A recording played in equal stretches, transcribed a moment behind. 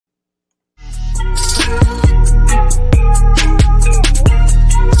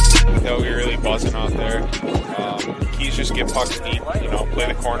buzzing out there. Keys just get pucks deep, play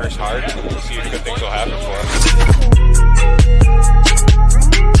the corners hard, and see if good things will happen for us.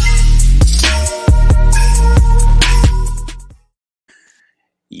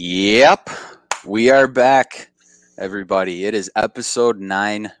 Yep, we are back, everybody. It is episode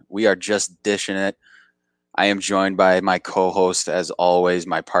 9. We are just dishing it. I am joined by my co-host, as always,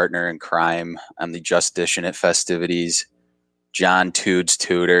 my partner in crime on the Just Dishing It festivities, John Toods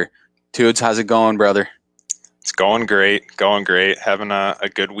Tudor. Toods, how's it going, brother? It's going great. Having a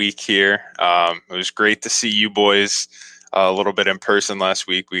good week here. It was great to see you boys a little bit in person last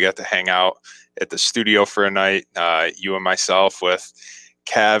week. We got to hang out at the studio for a night, you and myself with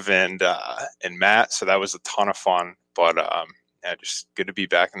Kev and Matt. So that was a ton of fun. But just good to be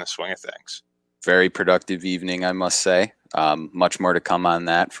back in the swing of things. Very productive evening, I must say. Much more to come on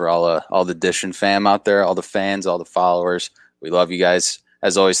that for all the Dishin' fam out there, all the fans, all the followers. We love you guys.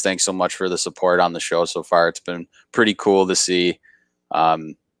 As always, thanks so much for the support on the show so far. It's been pretty cool to see.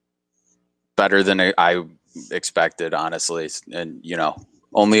 Better than I expected, honestly. And,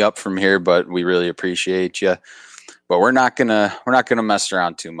 only up from here, but we really appreciate you. But we're not gonna mess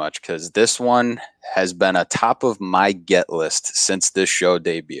around too much because this one has been a top of my get list since this show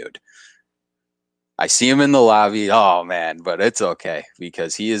debuted. I see him in the lobby. Oh, man, but it's okay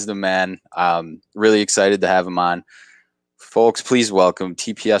because he is the man. Really excited to have him on. Folks, please welcome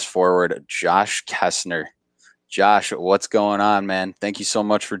TPS forward Josh Kessner. Josh, what's going on, man? Thank you so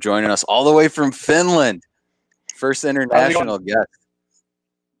much for joining us all the way from Finland. First international guest.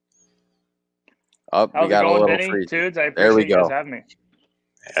 Oh, we got a little free. Dudes, I appreciate you guys having me.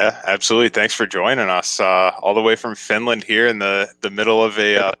 Yeah, absolutely. Thanks for joining us all the way from Finland here in the middle of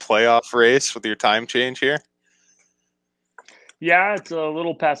a playoff race with your time change here. Yeah, it's a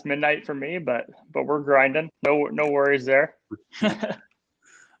little past midnight for me, but we're grinding. No worries there.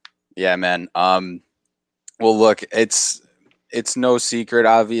 Yeah, man. Well, look, it's no secret,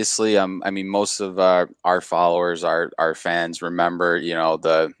 obviously. Most of our followers, our fans remember,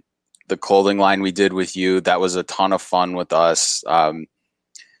 the clothing line we did with you. That was a ton of fun with us.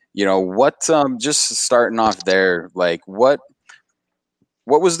 Just starting off there, like what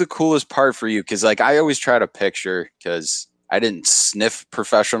was the coolest part for you? Because I always try to picture, because I didn't sniff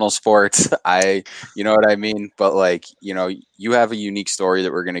professional sports. You know what I mean? But you have a unique story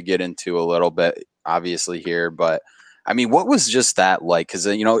that we're going to get into a little bit, obviously here. But what was just that like? Because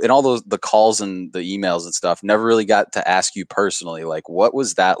in all the calls and the emails and stuff, never really got to ask you personally. Like, what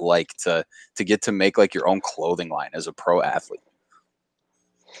was that like to get to make your own clothing line as a pro athlete?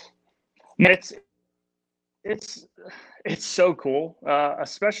 It's so cool,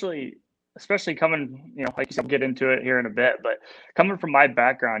 especially coming, like you said, get into it here in a bit, but coming from my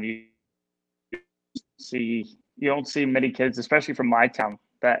background, you don't see many kids, especially from my town,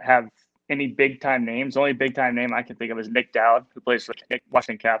 that have any big time names. The only big time name I can think of is Nick Dowd, who plays for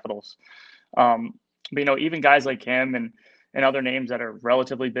Washington Capitals. But even guys like him and other names that are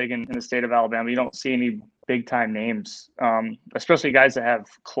relatively big in the state of Alabama, you don't see any big time names, especially guys that have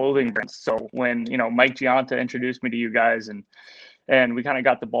clothing brands. So when, Mike Gianta introduced me to you guys and we kind of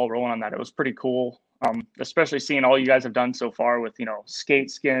got the ball rolling on that, it was pretty cool. Especially seeing all you guys have done so far with,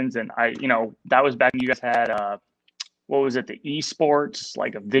 skate skins. And that was back when you guys had, what was it? The esports,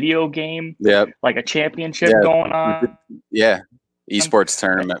 like a video game, like a championship going on. Yeah. Esports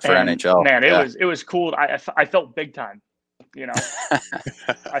tournament for NHL. Man, it was cool. I felt big time.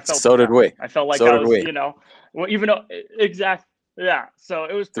 I felt so did we. I felt like so I was, did we. Well, even though exactly, yeah. So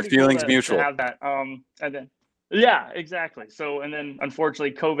it was pretty the feelings cool mutual to have that. And then, yeah, exactly. So and then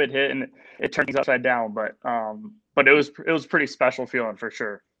unfortunately COVID hit and it turned things upside down. But it was pretty special feeling for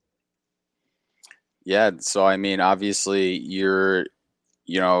sure. Yeah. So obviously you're,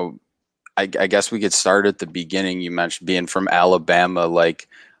 I guess we could start at the beginning. You mentioned being from Alabama.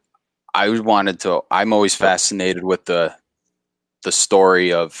 I'm always fascinated with the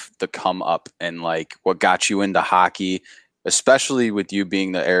story of the come up and what got you into hockey, especially with you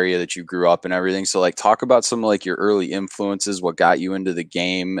being the area that you grew up and everything. So talk about some of your early influences, what got you into the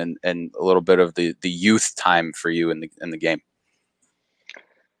game and a little bit of the youth time for you in the game.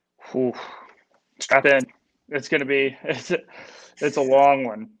 Ooh, strap in. It's going to be, it's a long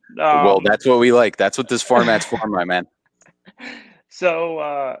one. Well, that's what we like. That's what this format's for, my man.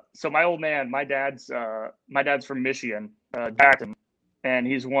 So my old man, my dad's from Michigan, Jackson, and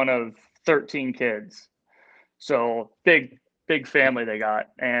he's one of 13 kids. So big family they got.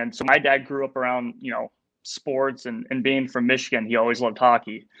 And so my dad grew up around, sports and being from Michigan, he always loved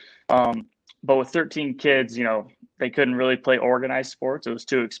hockey. But with 13 kids, they couldn't really play organized sports. It was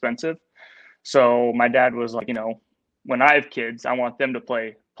too expensive. So my dad was like, when I have kids, I want them to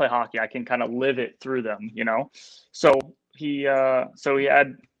play play hockey. I can kind of live it through them, you know. So he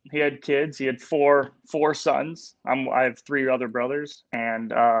had kids. He had four sons. I have three other brothers,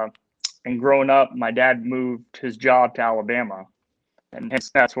 and growing up, my dad moved his job to Alabama, and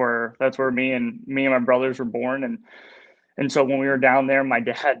that's where me and my brothers were born. And so when we were down there, my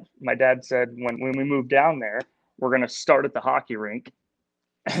dad said, when we moved down there, we're going to start at the hockey rink,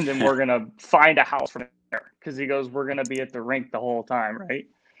 and then we're going to find a house from there, because he goes, we're going to be at the rink the whole time, right?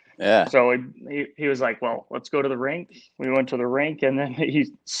 Yeah. So he was like, well, let's go to the rink. We went to the rink, and then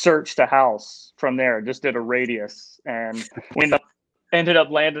he searched a house from there, just did a radius, and we ended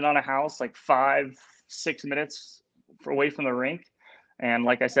up landing on a house like 5-6 minutes away from the rink. And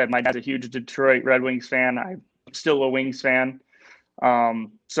like I said, my dad's a huge Detroit Red Wings fan. I'm still a Wings fan. So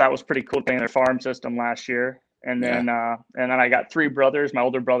that was pretty cool, playing their farm system last year. And then I got three brothers. My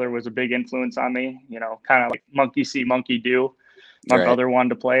older brother was a big influence on me, you know, kind of like monkey see, monkey do. My brother wanted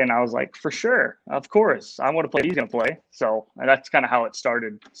to play, and I was like, for sure, of course, I want to play. He's going to play. So that's kind of how it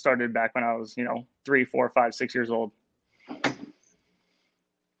started back when I was, you know, 3, 4, 5, 6 years old.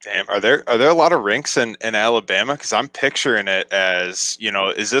 Damn, are there a lot of rinks in Alabama? Because I'm picturing it as, you know,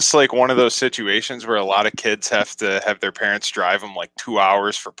 is this like one of those situations where a lot of kids have to have their parents drive them like 2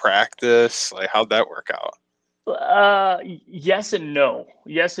 hours for practice? Like, how'd that work out? Yes and no.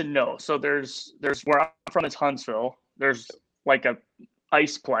 So there's where I'm from is Huntsville. There's like a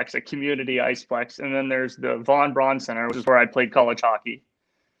iceplex, a community iceplex, and then there's the Von Braun Center, which is where I played college hockey.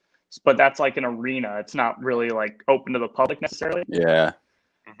 But that's like an arena. It's not really like open to the public necessarily. Yeah.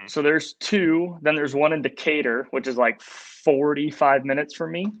 Mm-hmm. So there's two. Then there's one in Decatur, which is like 45 minutes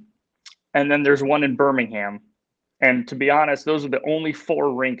from me. And then there's one in Birmingham. And to be honest, those are the only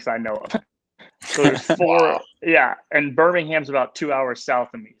 4 rinks I know of. So there's 4. Wow. Yeah. And Birmingham's about 2 hours south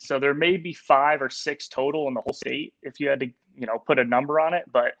of me. So there may be 5 or 6 total in the whole state if you had to, you know, put a number on it.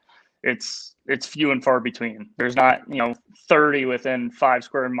 But it's few and far between. There's not, you know, 30 within 5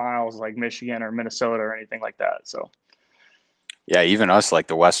 square miles like Michigan or Minnesota or anything like that. So. Yeah, even us, like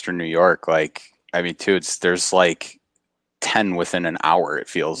the Western New York, like, I mean, too, there's like 10 within an hour, it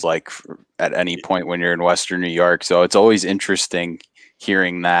feels like, at any point when you're in Western New York. So it's always interesting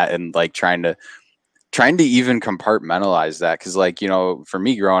hearing that and like trying to even compartmentalize that. Cause like, you know, for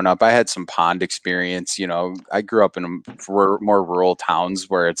me growing up, I had some pond experience. You know, I grew up in more rural towns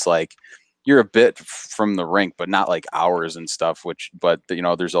where it's like you're a bit from the rink, but not like hours and stuff, but you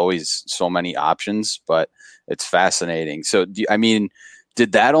know, there's always so many options, but it's fascinating. So,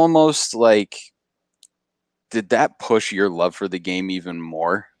 did that almost like, did that push your love for the game even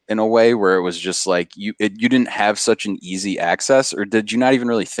more in a way where it was just like you didn't have such an easy access, or did you not even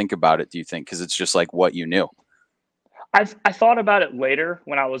really think about it, do you think? Because it's just like what you knew. I thought about it later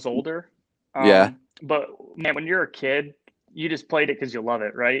when I was older. Yeah. But man, when you're a kid, you just played it because you love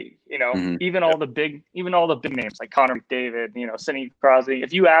it, right? You know, Mm-hmm. even all the big names like Connor McDavid, you know, Sidney Crosby.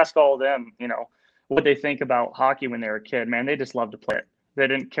 If you ask all of them, you know, what they think about hockey when they were a kid, man, they just love to play it. They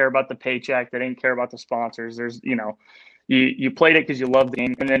didn't care about the paycheck. They didn't care about the sponsors. There's, you know, you played it because you love the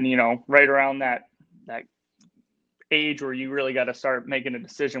game. And then, you know, right around that age where you really got to start making a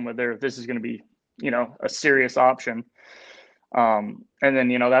decision whether this is going to be, you know, a serious option. And then,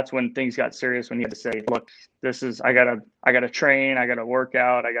 you know, that's when things got serious, when you had to say, look, this is, I gotta train, I gotta work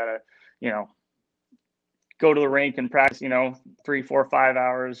out, I gotta, you know, go to the rink and practice, you know, 3, 4, 5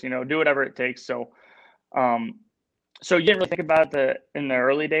 hours, you know, do whatever it takes. So you didn't really think about it in the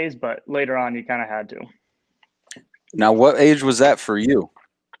early days, but later on you kind of had to. Now, what age was that for you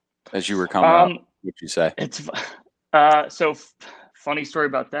as you were coming up, would you say? It's so funny story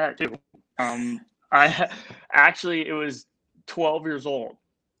about that too. It was 12 years old,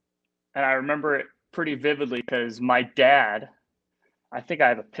 and I remember it pretty vividly because my dad, I think I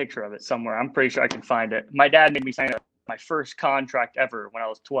have a picture of it somewhere. I'm pretty sure I can find it. My dad made me sign my first contract ever when I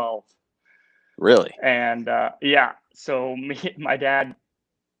was 12. Really? And yeah, so my dad,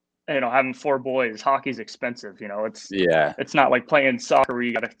 you know, having 4 boys, hockey's expensive. You know, it's not like playing soccer where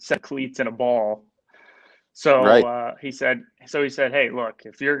you got to set cleats and a ball. So right. he said, hey, look,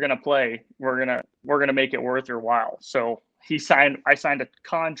 if you're gonna play, we're gonna make it worth your while. So I signed a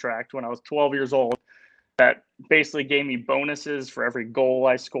contract when I was 12 years old that basically gave me bonuses for every goal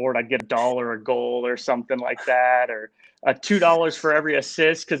I scored. I'd get $1 a goal or something like that, or $2 for every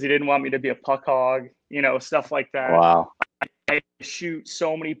assist because he didn't want me to be a puck hog, you know, stuff like that. Wow. I shoot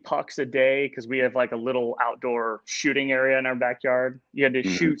so many pucks a day because we have like a little outdoor shooting area in our backyard. You had to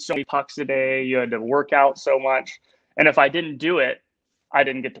shoot so many pucks a day. You had to work out so much. And if I didn't do it, I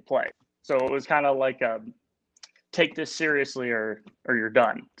didn't get to play. So it was kind of like a take this seriously or you're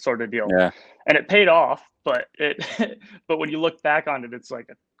done sort of deal. Yeah. And it paid off, but but when you look back on it, it's like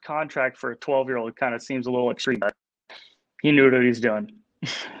a contract for a 12-year-old kind of seems a little extreme, but he knew what he was doing.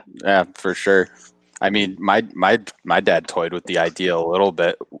 Yeah, for sure. I mean, my dad toyed with the idea a little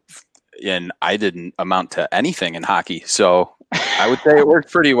bit, and I didn't amount to anything in hockey, so I would say it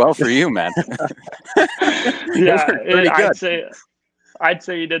worked pretty well for you, man. Yeah, pretty good. I'd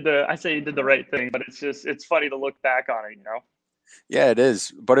say you did the right thing, but it's funny to look back on it, Yeah, it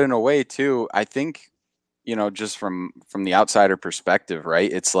is. But in a way too, I think, just from the outsider perspective,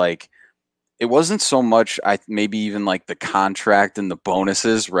 right? It's like it wasn't so much maybe even like the contract and the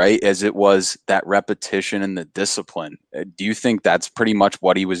bonuses, right? As it was that repetition and the discipline. Do you think that's pretty much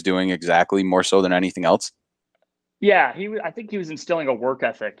what he was doing exactly, more so than anything else? Yeah, I think he was instilling a work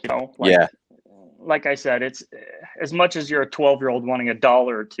ethic, Yeah. Like I said, it's as much as you're a 12-year-old wanting $1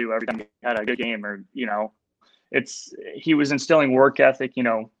 or $2 every time you had a good game, or he was instilling work ethic.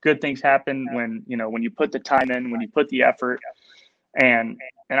 Good things happen when you put the time in, when you put the effort, and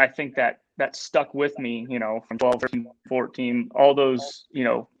I think that stuck with me, from 12, 13, 14, all those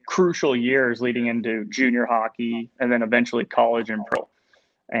crucial years leading into junior hockey, and then eventually college and pro.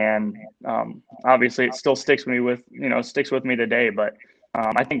 And obviously, it still sticks with me today. But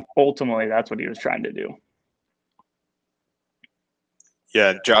I think ultimately that's what he was trying to do.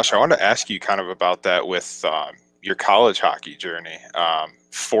 Yeah, Josh, I want to ask you kind of about that with your college hockey journey.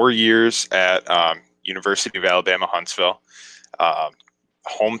 4 years at University of Alabama, Huntsville,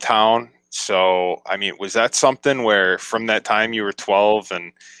 hometown. So, I mean, was that something where from that time you were 12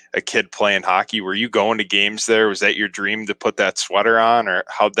 and a kid playing hockey, were you going to games there? Was that your dream to put that sweater on, or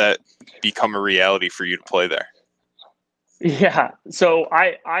how'd that become a reality for you to play there? Yeah. So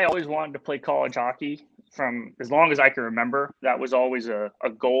I always wanted to play college hockey from as long as I can remember. That was always a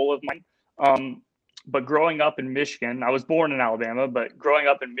goal of mine. But growing up in Michigan, I was born in Alabama, but growing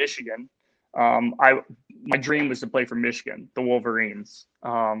up in Michigan, my dream was to play for Michigan, the Wolverines.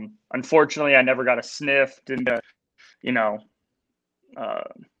 Unfortunately, I never got a sniff, didn't get,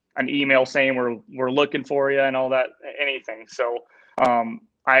 an email saying we're looking for you and all that, anything. So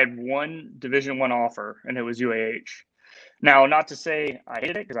I had one Division I offer, and it was UAH. Now, not to say I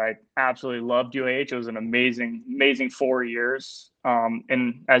hated it, because I absolutely loved UAH. It was an amazing 4 years.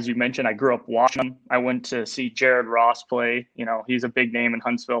 And as you mentioned, I grew up watching them. I went to see Jared Ross play. He's a big name in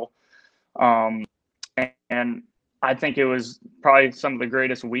Huntsville. And I think it was probably some of the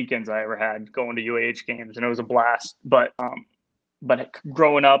greatest weekends I ever had going to UAH games, and it was a blast. But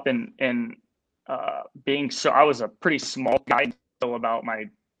growing up and I was a pretty small guy until about my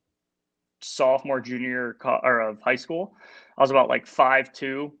sophomore, junior of high school. I was about like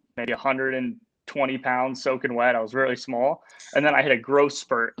 5'2", maybe 120 pounds soaking wet. I was really small. And then I hit a growth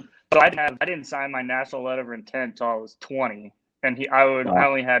spurt. So I didn't sign my national letter of intent until I was 20. And I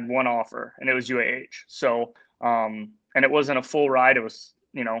only had one offer, and it was UAH. So, and it wasn't a full ride. It was,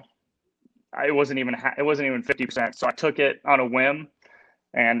 it wasn't even 50%. So I took it on a whim,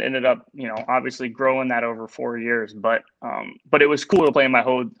 and ended up, obviously growing that over 4 years. But it was cool to play in my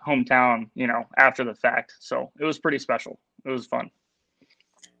hometown, after the fact. So it was pretty special. It was fun.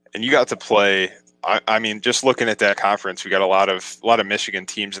 And you got to play. I mean, just looking at that conference, we got a lot of Michigan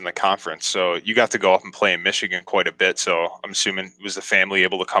teams in the conference. So you got to go up and play in Michigan quite a bit. So I'm assuming, was the family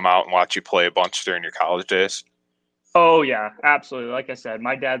able to come out and watch you play a bunch during your college days? Oh yeah, absolutely. Like I said,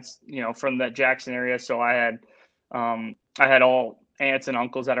 my dad's, from that Jackson area. So I had all aunts and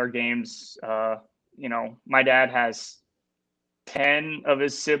uncles at our games. My dad has 10 of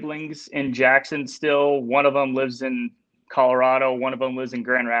his siblings in Jackson still. One of them lives in Colorado. One of them lives in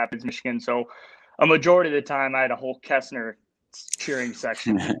Grand Rapids, Michigan. So a majority of the time I had a whole Kessner cheering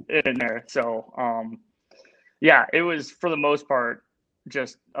section in there. So, yeah, it was for the most part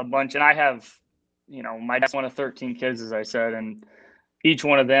just a bunch. And I have, my dad's one of 13 kids, as I said, and each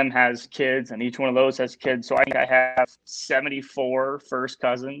one of them has kids, and each one of those has kids. So I think I have 74 first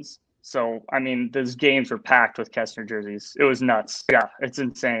cousins. So, I mean, those games were packed with Kessner jerseys. It was nuts. Yeah, it's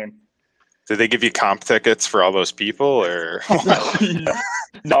insane. Did they give you comp tickets for all those people, or?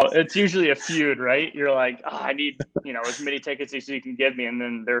 No, it's usually a feud, right? You're like, I need, as many tickets as you can give me, and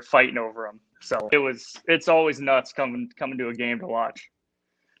then they're fighting over them. So it's always nuts coming to a game to watch.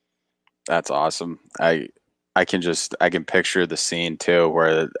 That's awesome. I can picture the scene too,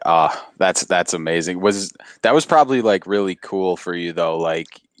 where that's amazing. That was probably like really cool for you though, like,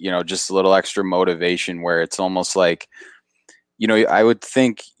 just a little extra motivation where it's almost like, I would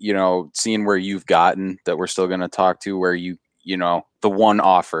think, seeing where you've gotten, that we're still going to talk to, where the one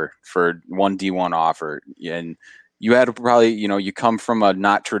offer for one D1 offer, and you had to probably, you come from a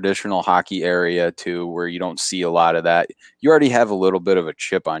not traditional hockey area to where you don't see a lot of that. You already have a little bit of a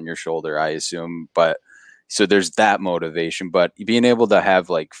chip on your shoulder, I assume, but So there's that motivation, but being able to have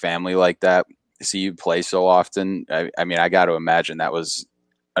like family like that, see you play so often. I mean, I got to imagine that was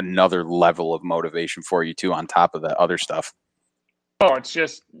another level of motivation for you too, on top of that other stuff. Oh,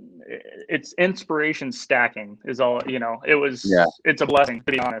 it's inspiration stacking is all, Yeah. it's a blessing,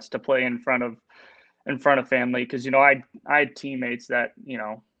 to be honest, to play in front of family. Cause I had teammates that,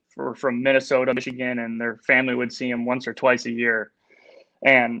 were from Minnesota, Michigan, and their family would see them once or twice a year.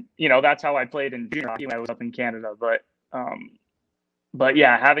 And, that's how I played in junior hockey when I was up in Canada. But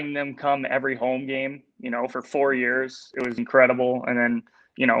yeah, having them come every home game, for 4 years, it was incredible. And then,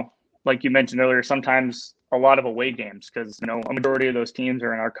 like you mentioned earlier, sometimes a lot of away games because, a majority of those teams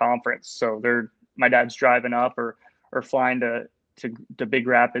are in our conference. So my dad's driving up or flying to Big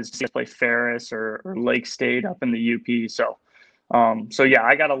Rapids to play Ferris or Lake State up in the UP. So yeah,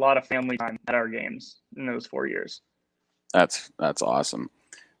 I got a lot of family time at our games in those 4 years. That's awesome.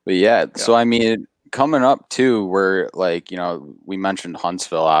 But yeah, so I mean, coming up too, we're like, we mentioned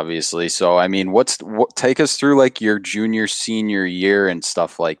Huntsville, obviously. So I mean, take us through like your junior, senior year and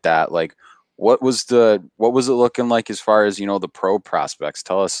stuff like that. Like, what was it looking like as far as the pro prospects?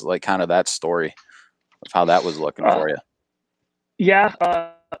 Tell us like kind of that story of how that was looking for you. Yeah,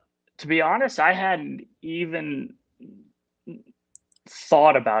 to be honest, I hadn't even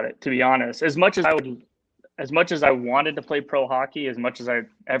thought about it. To be honest, as much as I wanted to play pro hockey, as much as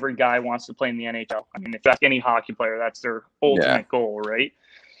every guy wants to play in the NHL. I mean, if you ask any hockey player, that's their ultimate goal, right?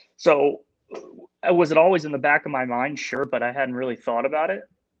 So was it always in the back of my mind? Sure, but I hadn't really thought about it.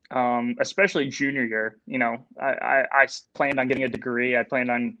 Especially junior year, I planned on getting a degree. I planned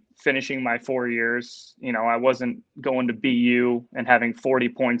on finishing my 4 years. I wasn't going to BU and having 40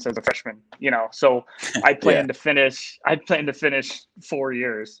 points as a freshman, so I planned to finish 4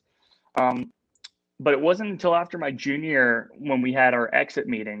 years. But it wasn't until after my junior year when we had our exit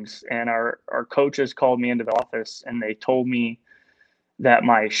meetings and our coaches called me into the office and they told me that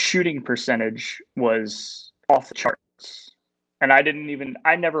my shooting percentage was off the charts. And I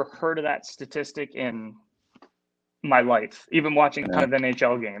never heard of that statistic in my life, even watching a ton of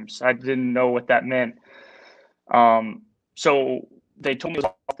NHL games. I didn't know what that meant. So they told me it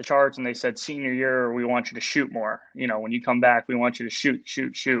was off the charts and they said, senior year, we want you to shoot more. When you come back, we want you to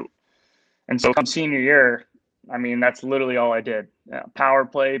shoot. And so come senior year, I mean, that's literally all I did. Power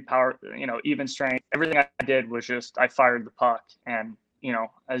play, even strength. Everything I did was just I fired the puck. And,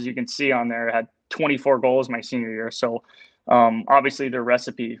 as you can see on there, I had 24 goals my senior year. So obviously their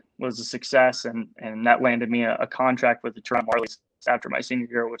recipe was a success. And that landed me a contract with the Toronto Marlies after my senior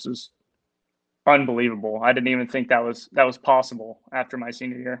year, which was unbelievable. I didn't even think that was possible after my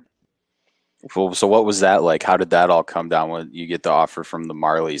senior year. So what was that like? How did that all come down when you get the offer from the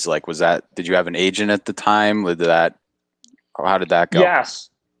Marlies? Like, did you have an agent at the time? How did that go?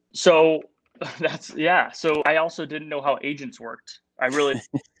 Yes. So So I also didn't know how agents worked. I really,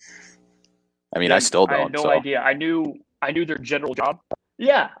 I mean, I still don't. I had no idea. I knew their general job.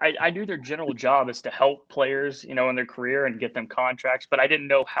 Yeah. I knew their general job is to help players, in their career and get them contracts, but I didn't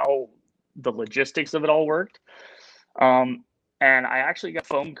know how the logistics of it all worked. And I actually got a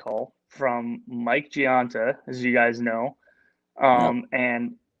phone call from Mike Gianta, as you guys know.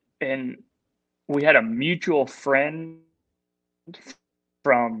 And we had a mutual friend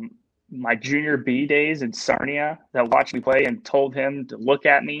from my junior B days in Sarnia that watched me play and told him to look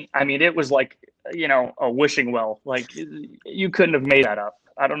at me. I mean, it was like, a wishing well. Like, you couldn't have made that up.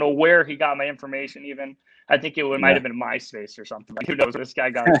 I don't know where he got my information even. I think it might have been MySpace or something. Like, who knows? This guy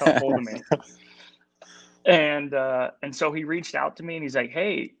got a hold of me. And so he reached out to me and he's like,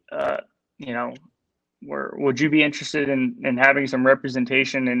 hey, would you be interested in having some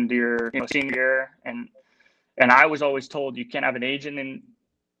representation into your senior year? And I was always told you can't have an agent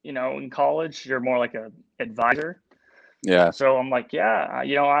in college. You're more like a advisor. Yeah. So I'm like, yeah,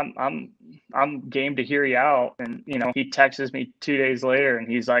 I'm game to hear you out. And he texts me 2 days later and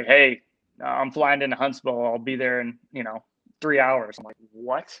he's like, hey, I'm flying into Huntsville. I'll be there in 3 hours. I'm like,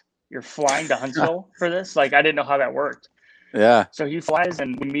 what? You're flying to Huntsville for this? Like, I didn't know how that worked. Yeah. So he flies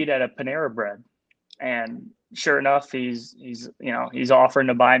and we meet at a Panera Bread, and sure enough, he's offering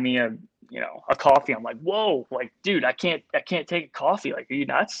to buy me a coffee. I'm like, whoa, like, dude, I can't take a coffee. Like, are you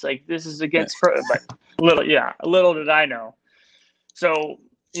nuts? Like, this is against but little did I know. So,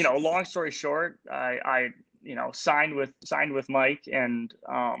 long story short, I signed with Mike and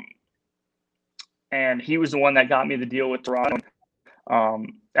he was the one that got me the deal with Toronto.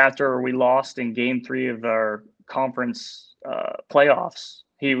 After we lost in Game 3 of our conference playoffs,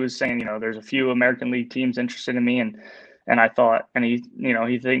 he was saying, there's a few American League teams interested in me, and I thought, and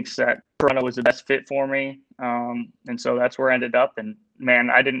he thinks that Toronto was the best fit for me. And so that's where I ended up. And man,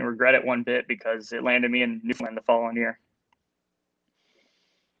 I didn't regret it one bit because it landed me in Newfoundland the following year.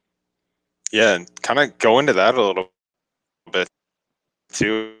 Yeah, and kind of go into that a little bit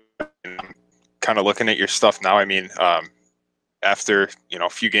too. Kind of looking at your stuff now. I mean, after a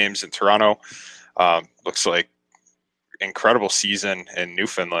few games in Toronto, looks like incredible season in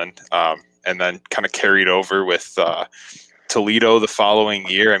Newfoundland, and then kind of carried over with Toledo the following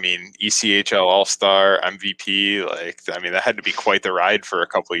year. I mean, ECHL All-Star, MVP. That had to be quite the ride for a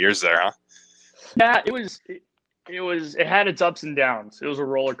couple of years there, huh? Yeah, it was. It had its ups and downs. It was a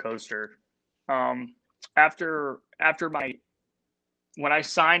roller coaster. After when I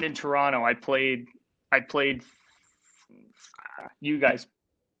signed in Toronto, I played. You guys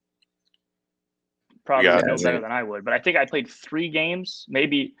probably know better than I would, but I think I played 3 games,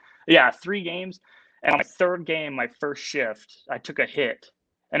 maybe. Yeah, 3 games. And on my 3rd game, my first shift, I took a hit,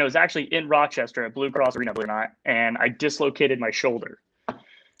 and it was actually in Rochester at Blue Cross Arena, believe it or not, and I dislocated my shoulder.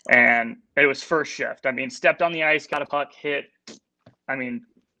 And it was first shift. I mean, stepped on the ice, got a puck, hit. I mean,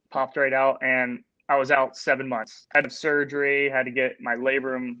 popped right out, and I was out 7 months. Had surgery, had to get my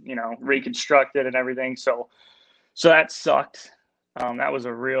labrum, reconstructed and everything. So that sucked. That was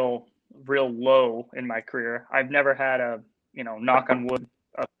a real low in my career. I've never had knock on wood,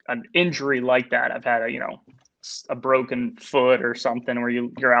 an injury like that. I've had a broken foot or something where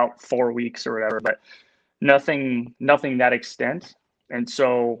you're out 4 weeks or whatever, but nothing that extent. And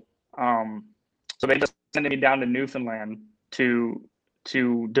so they just sent me down to Newfoundland to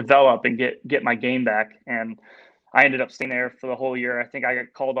develop and get my game back. And I ended up staying there for the whole year. I think I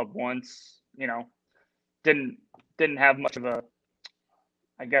got called up once, didn't have much of a,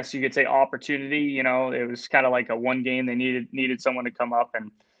 I guess you could say, opportunity. It was kind of like a one game. They needed someone to come up,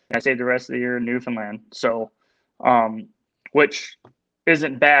 and I stayed the rest of the year in Newfoundland. So, which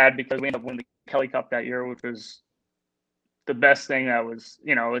isn't bad because we ended up winning the Kelly Cup that year, which was the best thing. That was,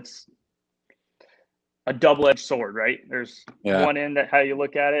 it's a double-edged sword, right? There's one end that how you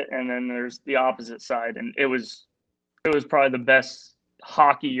look at it, and then there's the opposite side. And it was probably the best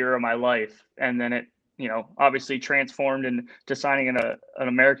hockey year of my life. And then it, obviously transformed into signing an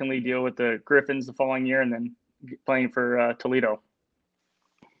American League deal with the Griffins the following year, and then playing for Toledo.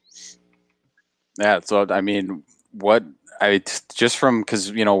 Yeah. So, I mean,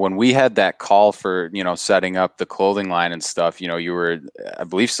 because, when we had that call for, setting up the clothing line and stuff, you were, I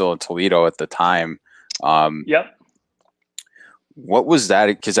believe, still in Toledo at the time. Yep. What was that?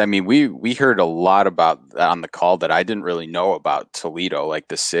 Because I mean, we heard a lot about that on the call that I didn't really know about Toledo, like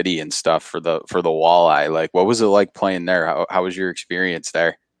the city and stuff for the Walleye. Like, what was it like playing there? How was your experience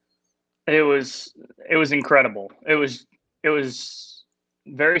there? It was incredible. It was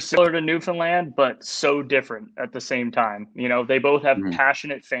very similar to Newfoundland, but so different at the same time. They both have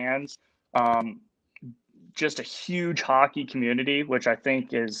passionate fans, just a huge hockey community, which I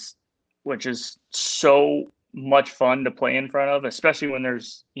think is so much fun to play in front of, especially when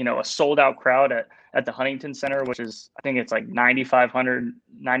there's a sold out crowd at the Huntington Center, which is, I think it's like 9,500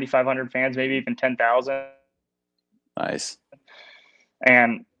 fans, maybe even 10,000. Nice.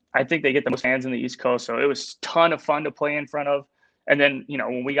 And I think they get the most fans in the East Coast, so it was a ton of fun to play in front of. And then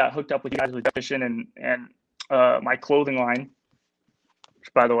when we got hooked up with you guys with Fishing and my clothing line,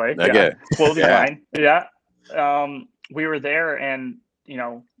 which, by the way, clothing line, we were there, and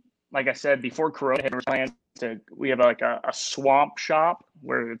like I said before, Corona had plans we have like a swamp shop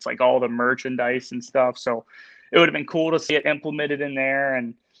where it's like all the merchandise and stuff. So it would have been cool to see it implemented in there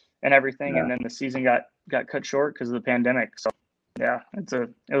and everything. Yeah. And then the season got cut short because of the pandemic. So yeah, it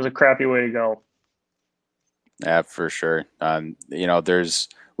was a crappy way to go. Yeah, for sure. We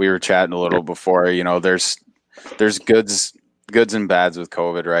were chatting a little before, there's goods and bads with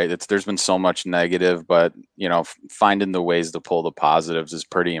COVID, right? There's been so much negative, but finding the ways to pull the positives is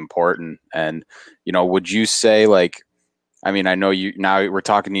pretty important. And would you say, like, I mean, I know we're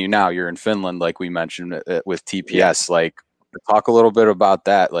talking to you now, you're in Finland, like we mentioned with TPS. Yeah. Like, talk a little bit about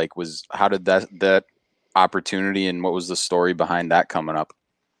that. Like, how did that opportunity, and what was the story behind that coming up?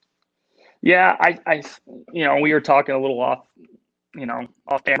 Yeah, I we were talking a little off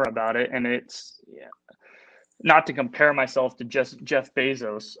camera about it, and it's not to compare myself to just Jeff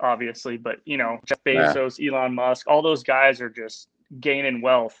Bezos, obviously, but Jeff Bezos, Elon Musk, all those guys are just gaining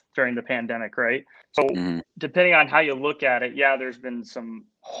wealth during the pandemic, right? So depending on how you look at it, yeah, there's been some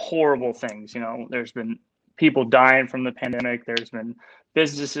horrible things. There's been people dying from the pandemic. There's been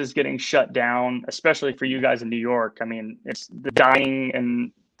businesses getting shut down, especially for you guys in New York. I mean, it's the dying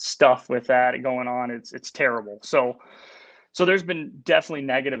and stuff with that going on. It's terrible. So there's been definitely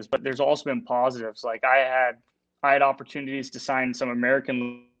negatives, but there's also been positives. Like I had opportunities to sign some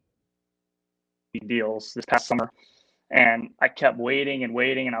American deals this past summer. And I kept waiting and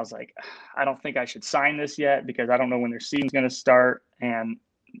waiting. And I was like, I don't think I should sign this yet because I don't know when their season's going to start. And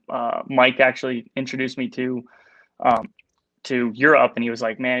Mike actually introduced me to Europe. And he was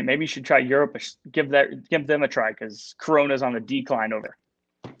like, man, maybe you should try Europe. Give them a try because Corona's on the decline over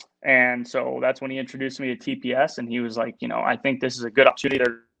there. And so that's when he introduced me to TPS. And he was like, I think this is a good opportunity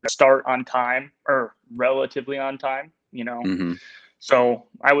to start on time or relatively on time, Mm-hmm. So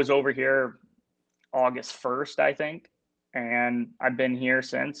I was over here August 1st, I think. And I've been here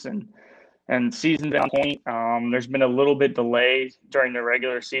since, and season's been on point. There's been a little bit delay during the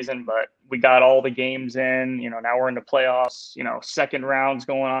regular season, but we got all the games in. Now we're in the playoffs. Second round's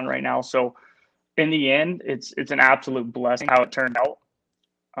going on right now. So in the end, it's an absolute blessing how it turned out.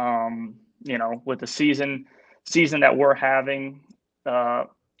 With the season that we're having,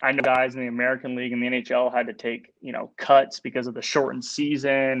 I know guys in the American League and the NHL had to take cuts because of the shortened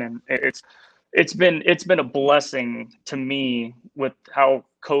season, and it's been a blessing to me with how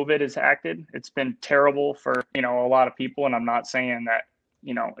COVID has acted. It's been terrible for, a lot of people. And I'm not saying that,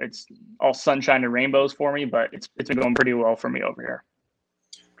 it's all sunshine and rainbows for me, but it's been going pretty well for me over here.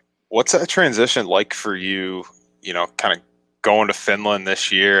 What's that transition like for you, kind of going to Finland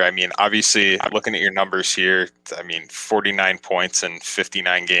this year? I mean, obviously looking at your numbers here, 49 points in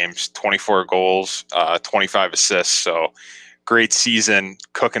 59 games, 24 goals, 25 assists. So great season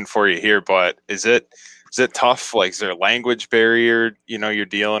cooking for you here, but is it tough? Like, is there a language barrier, you're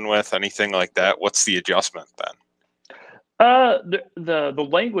dealing with, anything like that? What's the adjustment then? The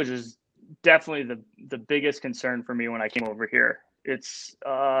language is definitely the biggest concern for me when I came over here. It's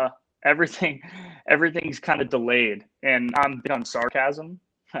everything's kind of delayed, and I'm big on sarcasm.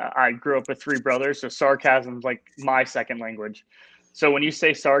 I grew up with three brothers, so sarcasm's like my second language. So when you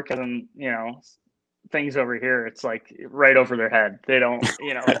say sarcasm, things over here, it's like right over their head. They don't,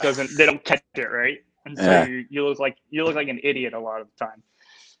 they don't catch it, right? And so you look like an idiot a lot of the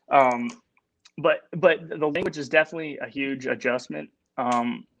time. But the language is definitely a huge adjustment.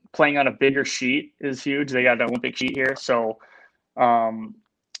 Playing on a bigger sheet is huge. They got an Olympic sheet here, so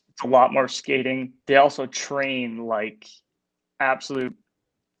it's a lot more skating. They also train like absolute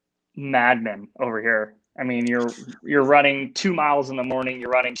madmen over here. I mean, you're running 2 miles in the morning. You're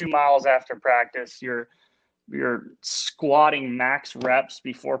running 2 miles after practice. You're squatting max reps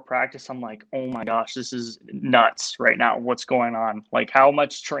before practice. I'm like, oh my gosh, this is nuts right now. What's going on? Like how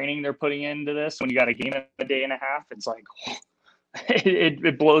much training they're putting into this when you got a game in a day and a half. It's like,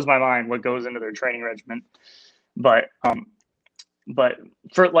 it blows my mind what goes into their training regimen. But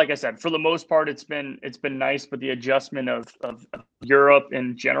for, like I said, for the most part, it's been nice, but the adjustment of Europe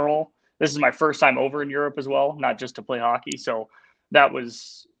in general. This is my first time over in Europe as well, not just to play hockey. So that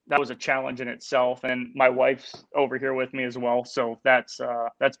was a challenge in itself. And my wife's over here with me as well. So that's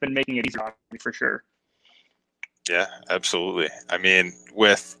been making it easier on me for sure. Yeah, absolutely. I mean,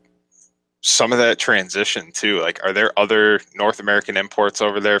 with some of that transition too, like, are there other North American imports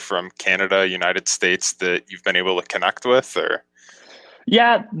over there from Canada, United States that you've been able to connect with, or?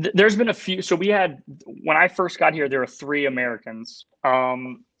 Yeah, there's been a few. So when I first got here, there were 3 Americans.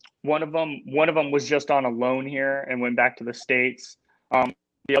 One of them was just on a loan here and went back to the States.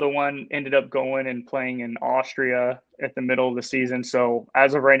 The other one ended up going and playing in Austria at the middle of the season. So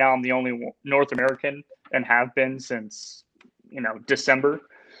as of right now, I'm the only North American and have been since, December.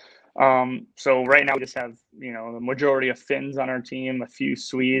 So right now we just have, the majority of Finns on our team, a few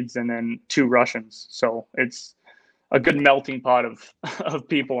Swedes, and then 2 Russians. So it's a good melting pot of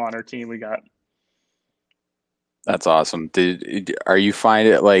people on our team we got. That's awesome. Are you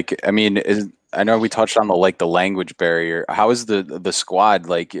finding it like, I mean, I know we touched on the language barrier. How is the squad?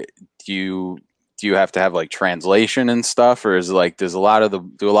 Like, do you have to have like translation and stuff, or is it like, do a lot of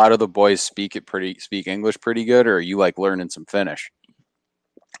the boys speak English pretty good, or are you like learning some Finnish?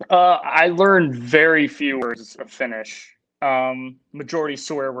 I learned very few words of Finnish. Majority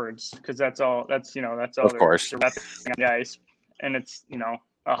swear words, because that's all. Of course. They're rapping on the ice, and it's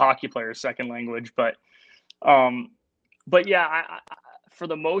a hockey player's second language. But yeah, I for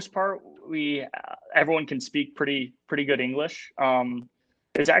the most part, everyone can speak pretty good English.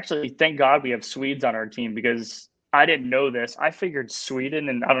 It's actually, thank God we have Swedes on our team, because I didn't know this. I figured Sweden,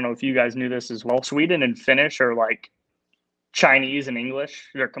 and I don't know if you guys knew this as well, Sweden and Finnish are like Chinese and English.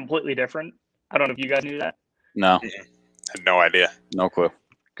 They're completely different. I don't know if you guys knew that. No. Had no idea. No clue.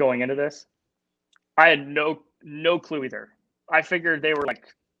 Going into this, I had no clue either. I figured they were like,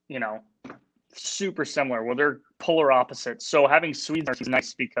 super similar. Well, they're polar opposites. So having Swedes is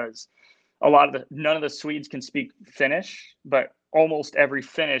nice because none of the Swedes can speak Finnish, but almost every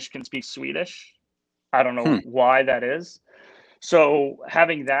Finnish can speak Swedish. I don't know why that is. So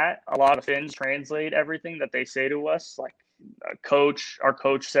having that, a lot of Finns translate everything that they say to us. Like our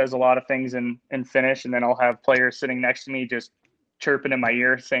coach says a lot of things in Finnish, and then I'll have players sitting next to me just chirping in my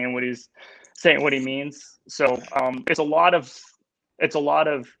ear, saying what he means. So it's a lot of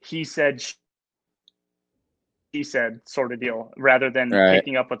he said, she said sort of deal, rather than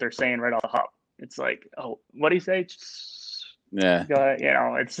picking up what they're saying right off the hop. It's like, oh, what do you say? Yeah.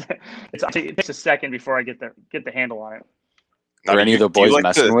 It takes a second before I get the handle on it. Were any of the boys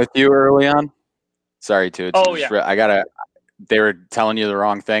messing with you early on? Sorry, too. They were telling you the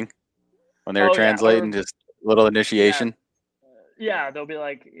wrong thing when they were translating, just a little initiation. Yeah, they'll be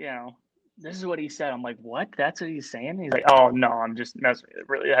like, this is what he said. I'm like, what? That's what he's saying? He's like, oh no, I'm just messing with it.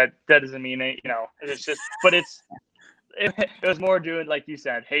 Really, that doesn't mean it. It's just, but it was more doing, like you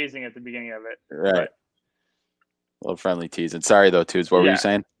said, hazing at the beginning of it. Right. But, a little friendly teasing. Sorry though, Toots. What were you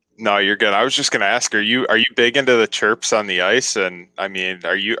saying? No, you're good. I was just going to ask, are you big into the chirps on the ice? And I mean,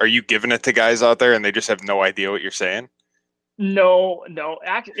 are you giving it to guys out there and they just have no idea what you're saying? No.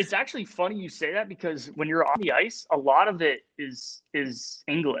 It's actually funny you say that, because when you're on the ice, a lot of it is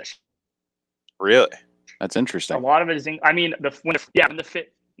English. Really? That's interesting. A lot of it is I mean, when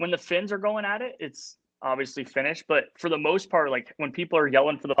the Finns are going at it, it's obviously Finnish, but for the most part, like when people are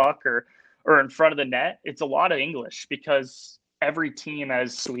yelling for the puck or in front of the net, it's a lot of English, because every team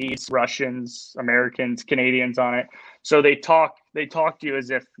has Swedes, Russians, Americans, Canadians on it. So they talk to you as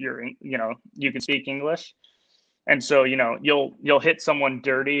if you can speak English. And so, you'll hit someone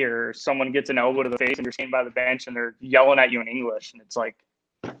dirty, or someone gets an elbow to the face and you're sitting by the bench and they're yelling at you in English. And it's like,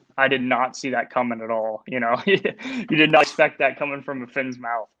 I did not see that coming at all. You did not expect that coming from a Finn's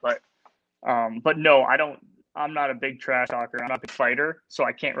mouth. But no, I'm not a big trash talker. I'm not a big fighter, so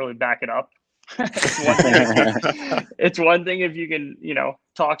I can't really back it up. It's one thing if you can,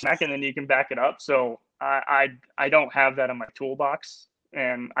 talk smack and then you can back it up. So I don't have that in my toolbox,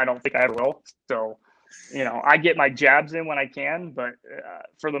 and I don't think I ever will. So, I get my jabs in when I can, but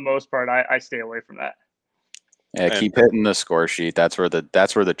for the most part, I stay away from that. Yeah, keep hitting the score sheet. That's where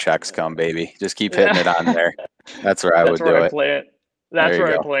the checks come, baby. Just keep hitting it on there. That's where I would do it. That's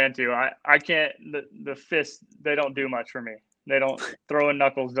where I plan to. I can't. The fists, they don't do much for me. They don't. Throwing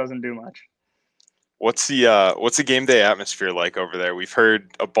knuckles doesn't do much. What's the game day atmosphere like over there? We've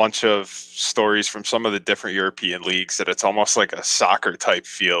heard a bunch of stories from some of the different European leagues that it's almost like a soccer type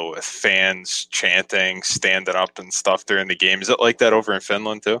feel, with fans chanting, standing up and stuff during the game. Is it like that over in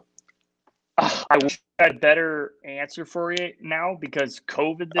Finland too? I wish I had a better answer for you now, because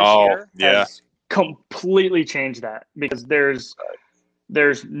COVID this year has completely changed that, because there's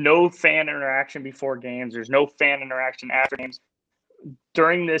no fan interaction before games. There's no fan interaction after games.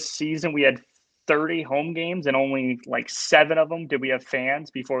 During this season, we had 30 home games, and only like 7 of them did we have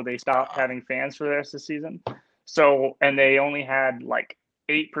fans before they stopped having fans for the rest of the season. So, and they only had like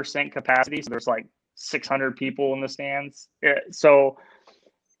 8% capacity. So there's like 600 people in the stands. So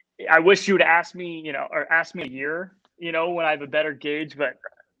I wish you would ask me, or ask me a year, when I have a better gauge, but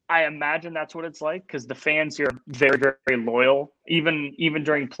I imagine that's what it's like, because the fans here are very, very loyal. Even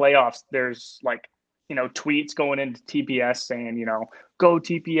during playoffs, there's like, tweets going into TPS saying, go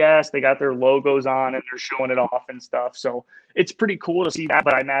TPS. They got their logos on and they're showing it off and stuff. So it's pretty cool to see that,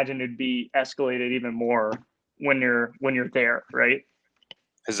 but I imagine it'd be escalated even more when you're there, right?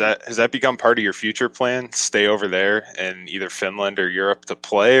 Has that become part of your future plan? Stay over there in either Finland or Europe to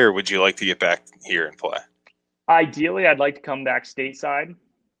play, or would you like to get back here and play? Ideally, I'd like to come back stateside.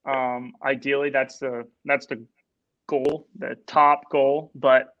 Ideally, that's the goal, the top goal.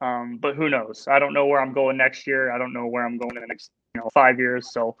 But who knows? I don't know where I'm going next year. I don't know where I'm going in the next 5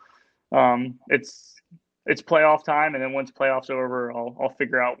 years. So it's playoff time, and then once playoffs over, I'll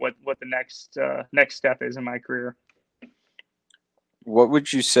figure out what the next step is in my career. What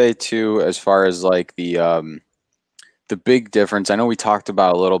would you say too, as far as like the big difference? I know we talked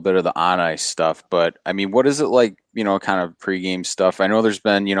about a little bit of the on ice stuff, but I mean, what is it like, kind of pregame stuff? I know there's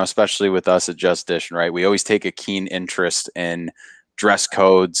been, especially with us at Just Dish, right? We always take a keen interest in dress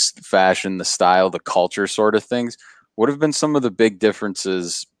codes, fashion, the style, the culture sort of things. What have been some of the big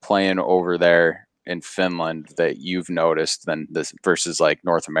differences playing over there in Finland that you've noticed than this versus like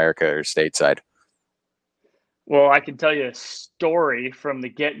North America or stateside? Well, I can tell you a story from the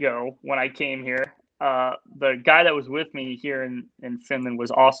get-go when I came here. The guy that was with me here in Finland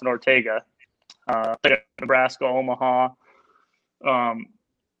was Austin Ortega, played at Nebraska, Omaha.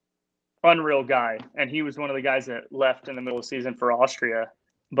 Unreal guy. And he was one of the guys that left in the middle of the season for Austria.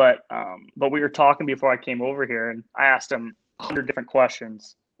 But we were talking before I came over here, and I asked him 100 different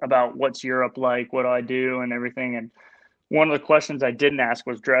questions about what's Europe like, what do I do, and everything. And one of the questions I didn't ask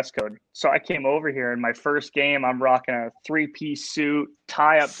was dress code. So I came over here, and my first game, I'm rocking a 3-piece suit,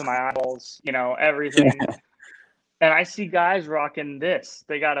 tie up to my eyeballs, everything. And I see guys rocking this.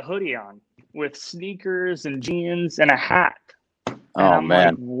 They got a hoodie on with sneakers and jeans and a hat. And I'm man.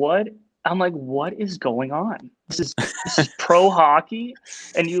 like, what? I'm like, what is going on? This is pro hockey,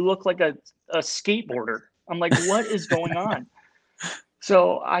 and you look like a skateboarder. I'm like, what is going on?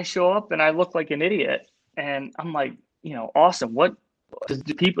 So I show up and I look like an idiot, and I'm like, awesome. What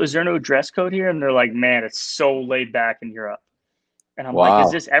is there no dress code here? And they're like, man, it's so laid back in Europe. And I'm like,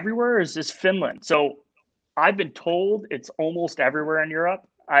 is this everywhere? Or is this Finland? So I've been told it's almost everywhere in Europe.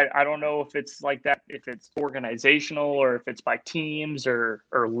 I don't know if it's like that, if it's organizational or if it's by teams or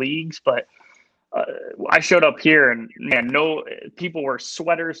leagues, but I showed up here and man, no people wear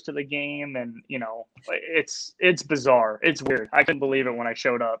sweaters to the game, and it's bizarre. It's weird. I couldn't believe it when I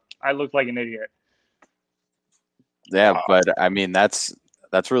showed up. I looked like an idiot. Yeah, but I mean that's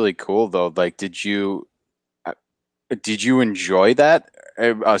really cool though. Like, did you enjoy that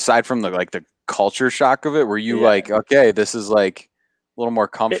aside from the culture shock of it? Were you like, okay, this is like a little more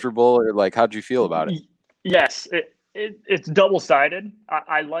comfortable, or like how'd you feel about it? Yes, it's double-sided.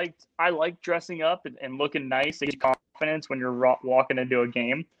 I liked dressing up and looking nice. It gives you confidence when you're walking into a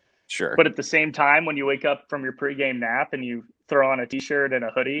game. Sure. But at the same time, when you wake up from your pregame nap and you throw on a t-shirt and a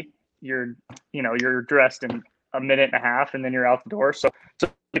hoodie, you're dressed in a minute and a half, and then you're out the door. So the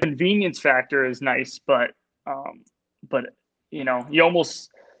convenience factor is nice, but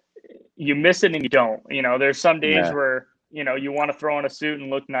you miss it and you don't. There's some days where you want to throw on a suit and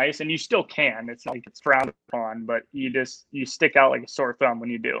look nice, and you still can. It's not like it's frowned upon, but you stick out like a sore thumb when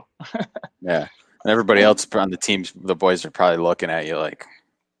you do. Yeah, and everybody else on the team, the boys are probably looking at you like,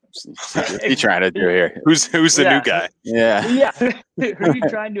 "What's he trying to do here? Who's the new guy?" Yeah. Who are you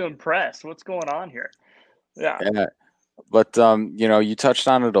trying to impress? What's going on here? Yeah. But you touched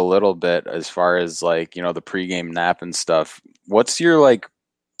on it a little bit as far as like the pregame nap and stuff. What's your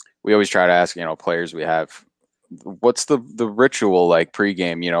we always try to ask players we have, what's the ritual like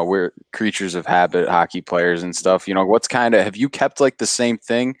pregame? We're creatures of habit, hockey players and stuff. What's have you kept like the same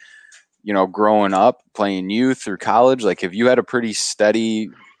thing? Growing up, playing youth through college, like have you had a pretty steady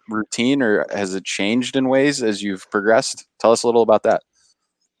routine, or has it changed in ways as you've progressed? Tell us a little about that.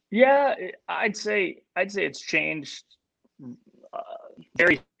 Yeah, I'd say it's changed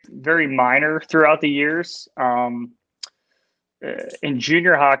very, very minor throughout the years. In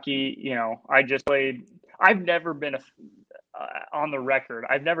junior hockey, I just played. I've never been on the record.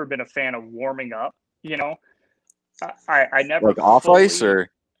 I've never been a fan of warming up. I never like off ice or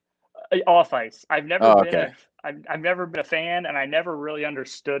off ice. I've never been. I've never been a fan, and I never really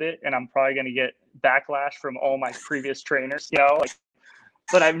understood it. And I'm probably going to get backlash from all my previous trainers.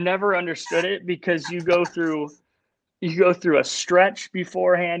 But I've never understood it, because you go through a stretch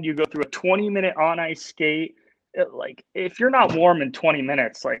beforehand, you go through a 20-minute on ice skate. If you're not warm in 20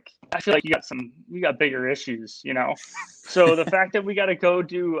 minutes, I feel like you got bigger issues, So the fact that we got to go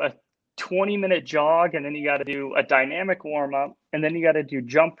do a 20-minute jog, and then you got to do a dynamic warm up, and then you got to do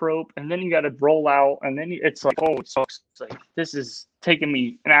jump rope, and then you got to roll out, and then it's like, oh, it's like this is taking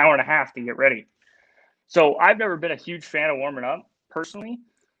me an hour and a half to get ready. So I've never been a huge fan of warming up personally.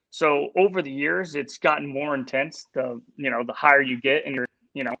 So over the years, it's gotten more intense. The higher you get, and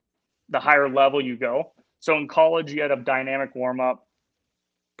the higher level you go. So in college, you had a dynamic warm up,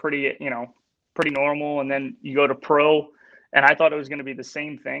 pretty normal, and then you go to pro, and I thought it was going to be the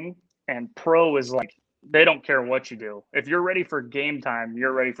same thing. And pro is like, they don't care what you do. If you're ready for game time,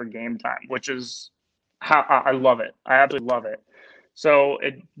 you're ready for game time, which is how I love it. I absolutely love it. So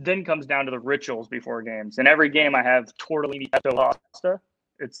it then comes down to the rituals before games. And every game I have tortellini pesto pasta.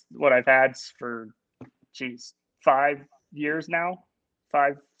 It's what I've had for 5 years now,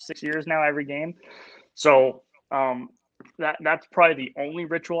 5-6 years now, every game. So that's probably the only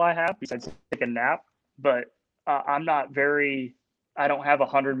ritual I have besides take a nap. But I don't have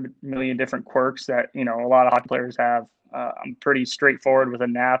 100 million different quirks that a lot of hockey players have. I'm pretty straightforward with a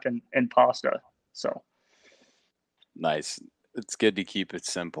nap and pasta. So nice. It's good to keep it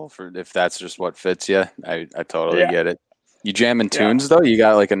simple if that's just what fits you. I totally get it. You jamming tunes though? You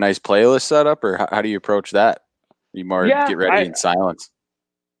got like a nice playlist set up, or how do you approach that? You more get ready in silence?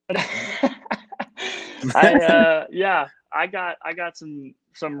 I got some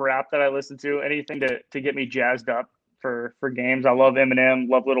rap that I listen to. Anything to get me jazzed up for games. I love Eminem,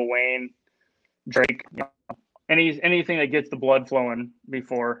 love Lil Wayne, Drake. Anything that gets the blood flowing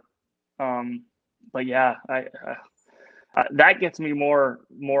before. But yeah, that gets me more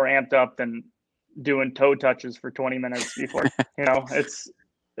amped up than doing toe touches for 20 minutes before.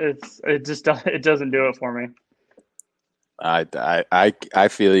 It doesn't do it for me. I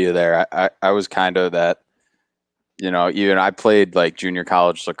feel you there. I was kind of that, even I played like junior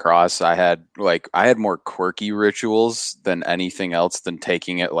college lacrosse. I had more quirky rituals than anything else than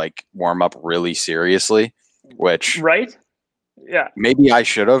taking it like warm up really seriously, which Right? Yeah. maybe I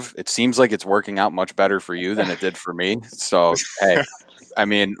should have. It seems like it's working out much better for you than it did for me. So, hey, I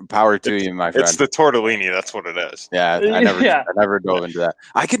mean, power to you, my friend. It's the tortellini. That's what it is. Yeah, Yeah. I never dove into that.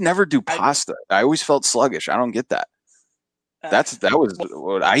 I could never do pasta. I always felt sluggish. I don't get that. That was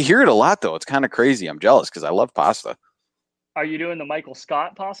I hear it a lot though. It's kind of crazy. I'm jealous because I love pasta. Are you doing the Michael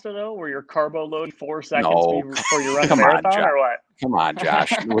Scott pasta though, where you're carbo loading 4 seconds No. before you run a Come on, marathon, Josh. or what? Come on,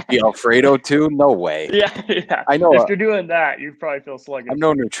 Josh. With the Alfredo too? No way. Yeah. I know. If you're doing that, you probably feel sluggish. I'm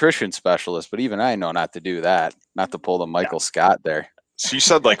no nutrition specialist, but even I know not to do that. Not to pull the Michael Scott there. So you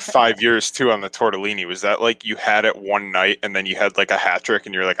said like 5 years too on the tortellini. Was that like you had it one night and then you had like a hat trick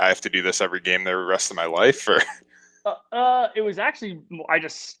and you're like, I have to do this every game the rest of my life? Or it was actually, I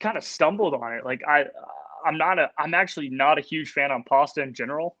just kind of stumbled on it. Like I'm actually not a huge fan on pasta in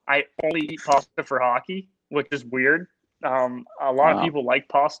general. I only eat pasta for hockey, which is weird. A lot of people like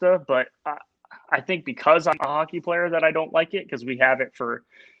pasta, but I think because I'm a hockey player that I don't like it, because we have it for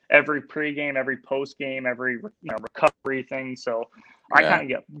every pregame, every postgame, every recovery thing. So I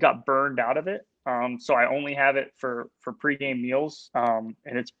kind of got burned out of it. So I only have it for pregame meals, and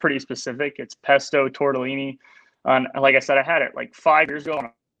it's pretty specific. It's pesto tortellini. And like I said, I had it like 5 years ago.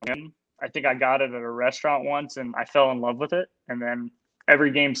 I think I got it at a restaurant once, and I fell in love with it. And then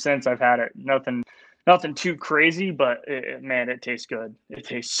every game since, I've had it. Nothing too crazy, but man, it tastes good. It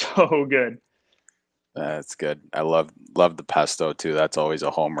tastes so good. That's good. I love the pesto too. That's always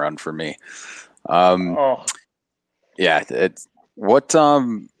a home run for me. Yeah. It's what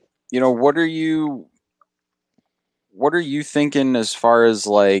what are you thinking as far as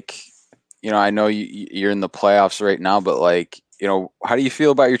like, I know you're in the playoffs right now, but like, how do you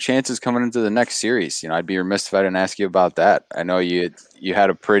feel about your chances coming into the next series? I'd be remiss if I didn't ask you about that. I know you had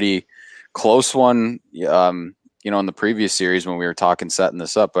a pretty close one, in the previous series when we were setting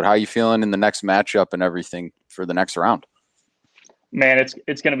this up, but how are you feeling in the next matchup and everything for the next round? Man,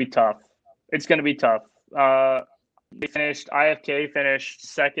 it's going to be tough. It's going to be tough. IFK finished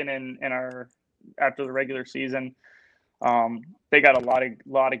second in our, after the regular season. They got a lot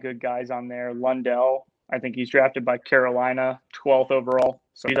of good guys on there. Lundell, I think he's drafted by Carolina, 12th overall.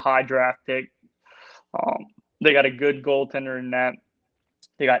 So he's a high draft pick. They got a good goaltender in that.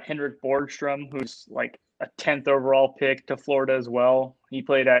 They got Henrik Borgstrom, who's like a 10th overall pick to Florida as well. He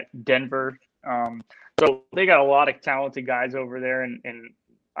played at Denver. So they got a lot of talented guys over there. And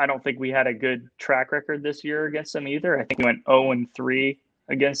I don't think we had a good track record this year against them either. I think we went 0-3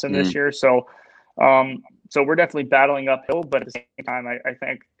 against them this year. So we're definitely battling uphill, but at the same time, I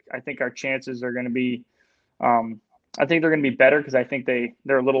think our chances are going to be, I think they're going to be better because I think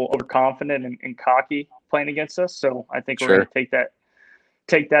they're a little overconfident and cocky playing against us. So I think we're going to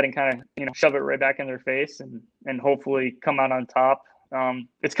take that and kind of, shove it right back in their face and hopefully come out on top.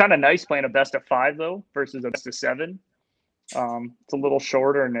 It's kind of nice playing a best of 5 though, versus a best of 7. It's a little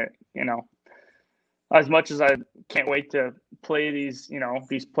shorter, and as much as I can't wait to play these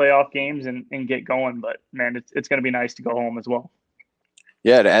playoff games and get going, but man, it's going to be nice to go home as well.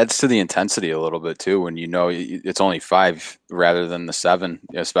 Yeah, it adds to the intensity a little bit too when it's only 5 rather than the 7,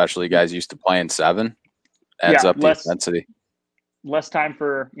 especially guys used to playing 7. Adds up the intensity. Less time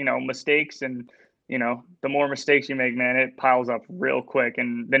for mistakes, and the more mistakes you make, man, it piles up real quick,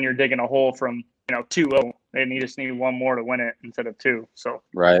 and then you're digging a hole from 2-0. They just need one more to win it instead of 2. So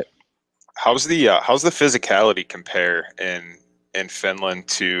right. How's the physicality compare in Finland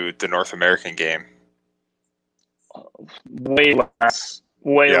to the North American game? Way less.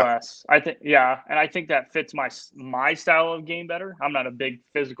 Less. I think, and I think that fits my style of game better. I'm not a big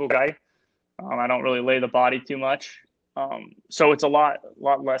physical guy. I don't really lay the body too much. So it's a lot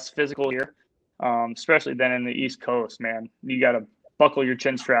less physical here, especially than in the East Coast, man. You got to buckle your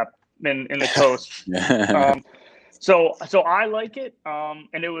chin strap in the coast. So I like it.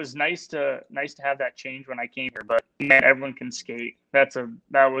 And it was nice to have that change when I came here, but man, everyone can skate. That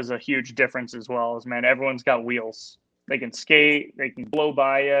was a huge difference as well. As man, everyone's got wheels. They can skate, they can blow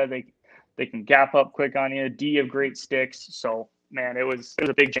by you, they can gap up quick on you. D have great sticks. So man, it was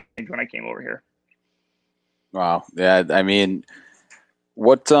a big change when I came over here. Wow. Yeah, I mean,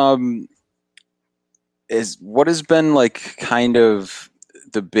 what has been like kind of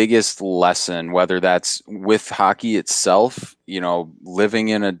the biggest lesson, whether that's with hockey itself, living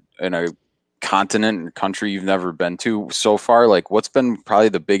in a continent and country you've never been to so far, like what's been probably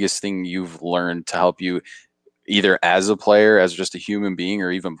the biggest thing you've learned to help you either as a player, as just a human being,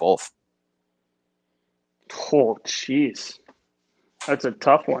 or even both? Oh, jeez. That's a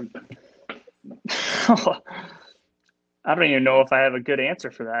tough one. I don't even know if I have a good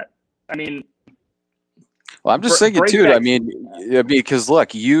answer for that. I mean, well, I'm just thinking too. I mean, because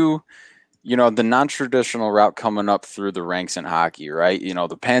look, you know, the non-traditional route coming up through the ranks in hockey, right? You know,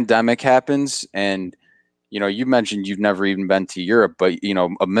 the pandemic happens, and you know, you mentioned you've never even been to Europe, but you know,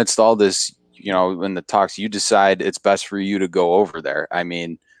 amidst all this, you know, in the talks, you decide it's best for you to go over there. I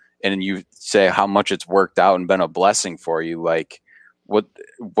mean, and you say how much it's worked out and been a blessing for you. Like,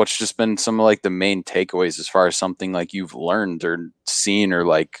 what's just been some of like the main takeaways as far as something like you've learned or seen or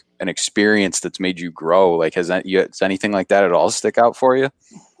like an experience that's made you grow? Like, has anything like that at all stick out for you?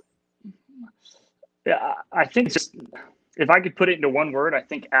 Yeah, I think just if I could put it into one word, I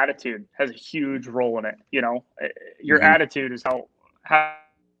think attitude has a huge role in it. You know, your attitude is how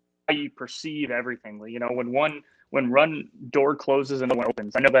you perceive everything. You know, when one door closes and the one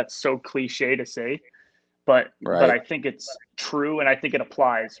opens. I know that's so cliche to say, but I think it's true, and I think it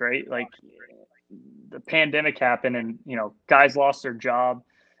applies, right? Like the pandemic happened, and you know, guys lost their job,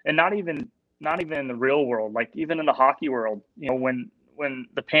 and not even in the real world, like even in the hockey world. You know, when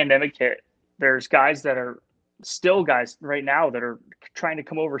the pandemic hit, there's guys that are still guys right now that are trying to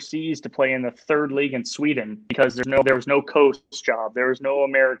come overseas to play in the third league in Sweden because there was no coast job, there was no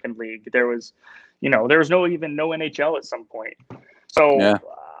American League, there was no NHL at some point. So yeah.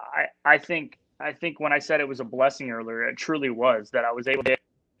 I think when I said it was a blessing earlier, it truly was, that I was able to get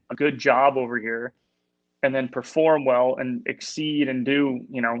a good job over here and then perform well and exceed and do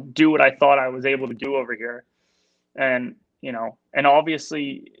what I thought I was able to do over here. And and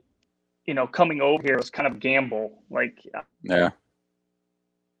obviously, coming over here was kind of a gamble. Like, yeah,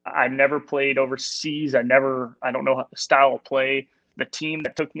 I never played overseas. I don't know the style of play. The team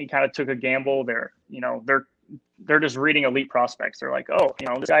that took me kind of took a gamble. They're just reading elite prospects. They're like, oh,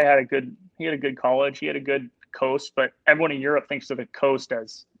 this guy had a good college. He had a good coast, but everyone in Europe thinks of the coast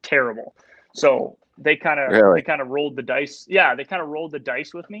as terrible. So they kind of rolled the dice. Yeah, they kind of rolled the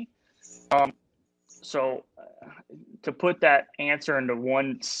dice with me. So to put that answer into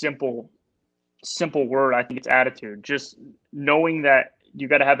one simple word, I think it's attitude. Just knowing that you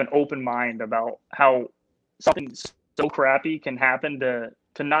got to have an open mind about how something so crappy can happen to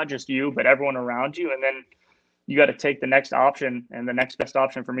not just you, but everyone around you. And then you got to take the next option, and the next best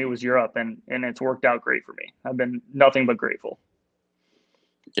option for me was Europe. And it's worked out great for me. I've been nothing but grateful.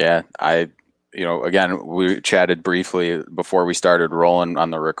 Yeah. Again, we chatted briefly before we started rolling on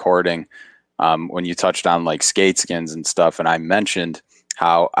the recording, when you touched on like skate skins and stuff. And I mentioned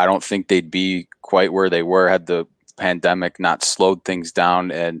how I don't think they'd be quite where they were had the pandemic not slowed things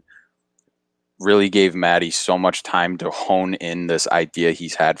down and really gave Maddie so much time to hone in this idea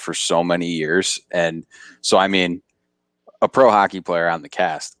he's had for so many years. And so, I mean, a pro hockey player on the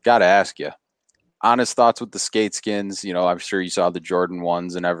cast, got to ask you, honest thoughts with the skate skins. I'm sure you saw the Jordan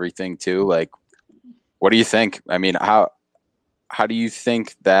 1s and everything too. Like, what do you think? I mean, how do you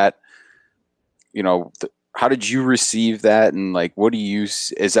think that, how did you receive that? And like,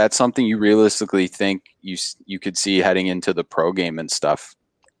 is that something you realistically think you could see heading into the pro game and stuff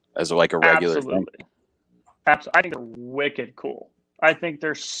as like a regular thing? Absolutely. I think they're wicked cool. I think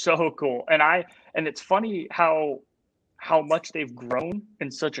they're so cool. And it's funny how much they've grown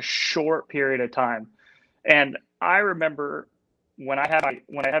in such a short period of time. And I remember when I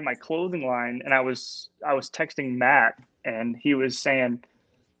had my clothing line, and I was texting Matt, and he was saying,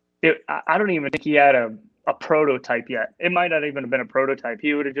 I don't even think he had a prototype yet. It might not even have been a prototype.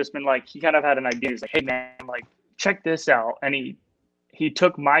 He would have just been like, he kind of had an idea. He's like, hey man, like, check this out. And he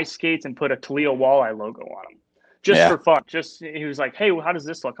took my skates and put a Toledo Walleye logo on them just for fun. He was like, hey, well, how does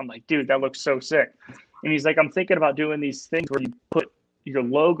this look? I'm like, dude, that looks so sick. And he's like, I'm thinking about doing these things where you put your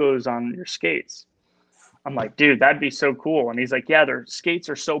logos on your skates. I'm like, dude, that'd be so cool. And he's like, yeah, their skates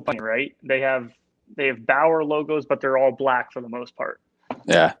are so funny, right? They have Bauer logos, but they're all black for the most part.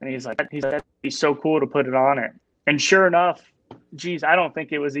 Yeah. And he's like, that'd be so cool to put it on it. And sure enough, geez, I don't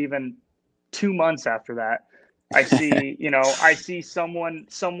think it was even 2 months after that, I see someone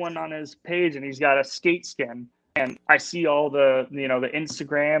on his page, and he's got a skate skin, and I see all the the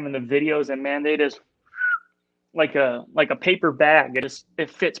Instagram and the videos, and man, they just like a paper bag. It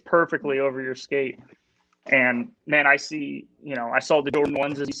fits perfectly over your skate. And man, I saw the Jordan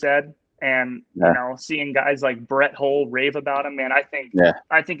 1s, as you said, and seeing guys like Brett Hull rave about him, man, I think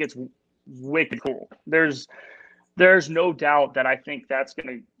it's wicked cool. There's no doubt that I think that's going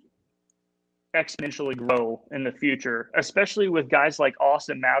to exponentially grow in the future, especially with guys like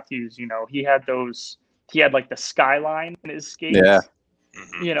Austin Matthews. He had like the skyline in his skates. Yeah.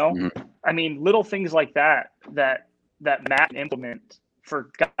 I mean, little things like that Matt can implement for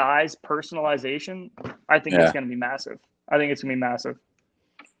guys personalization, I think it's going to be massive. I think it's going to be massive.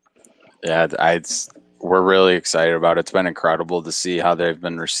 Yeah, we're really excited about it. It's been incredible to see how they've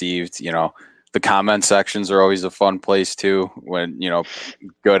been received. You know, the comment sections are always a fun place too, when, you know,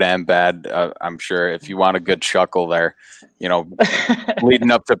 good and bad. I'm sure if you want a good chuckle there, you know,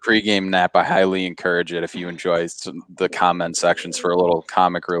 leading up to pregame nap, I highly encourage it if you enjoy the comment sections for a little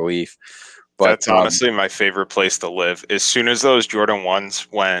comic relief. But that's honestly my favorite place to live. As soon as those Jordan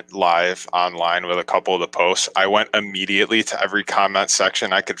 1s went live online with a couple of the posts, I went immediately to every comment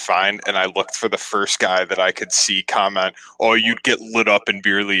section I could find, and I looked for the first guy that I could see comment, "Oh, you'd get lit up in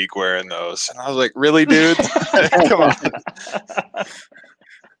beer league wearing those." And I was like, "Really, dude? Come on."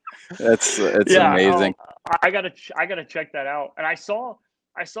 It's amazing. I gotta check that out. And I saw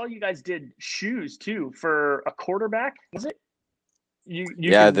you guys did shoes too for a quarterback. Was it? You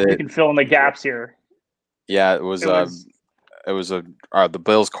can fill in the gaps here. Yeah, it was the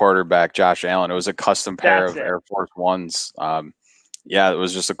Bills quarterback, Josh Allen. It was a custom pair of Air Force Ones. Yeah, it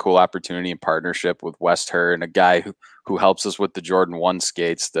was just a cool opportunity in partnership with West Her and a guy who helps us with the Jordan 1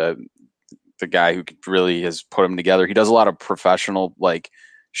 skates. The guy who really has put them together. He does a lot of professional like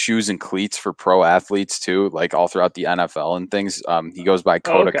shoes and cleats for pro athletes too, like all throughout the NFL and things. He goes by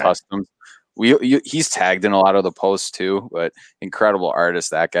Coda Customs. He's tagged in a lot of the posts too, but incredible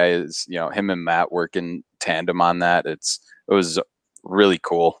artist that guy is. You know, him and Matt work in tandem on that. It was really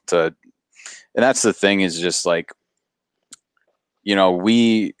cool and that's the thing, is just like, you know,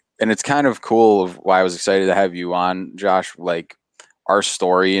 and it's kind of cool of why I was excited to have you on, Josh. Like, our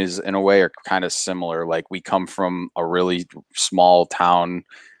stories in a way are kind of similar. Like, we come from a really small town,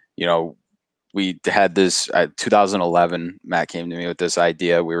 you know. We had this 2011, Matt came to me with this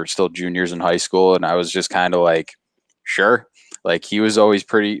idea. We were still juniors in high school, and I was just kind of like, sure. Like, he was always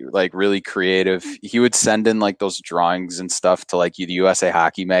pretty, like, really creative. He would send in like those drawings and stuff to like the USA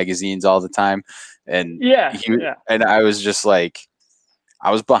Hockey magazines all the time. And and I was just like, I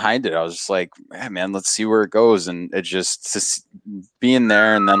was behind it. I was just like, man, let's see where it goes. And it just being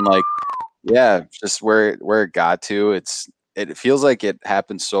there, and then like, yeah, just where it got to, it feels like it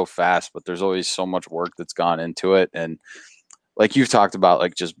happens so fast, but there's always so much work that's gone into it. And like you've talked about,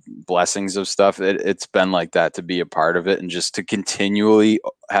 like, just blessings of stuff. It's been like that to be a part of it, and just to continually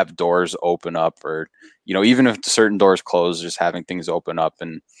have doors open up, or, you know, even if certain doors close, just having things open up.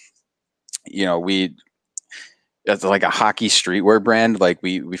 And, you know, as like a hockey streetwear brand, like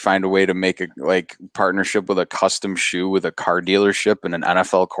we find a way to make a like partnership with a custom shoe with a car dealership and an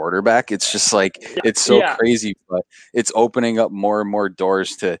NFL quarterback. It's just like, it's so crazy, but it's opening up more and more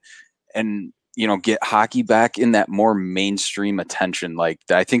doors to, and, you know, get hockey back in that more mainstream attention. Like,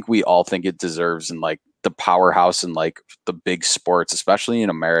 I think we all think it deserves, and like the powerhouse and like the big sports, especially in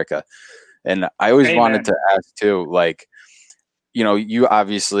America. And I always wanted to ask too, like, you know, you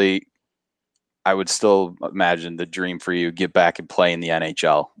obviously, I would still imagine the dream for you, get back and play in the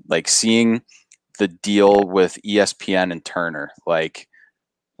NHL. Like, seeing the deal with ESPN and Turner, like,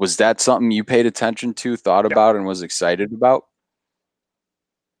 was that something you paid attention to, thought about, and was excited about?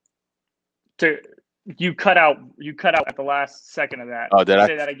 You cut out at the last second of that. Oh, did I?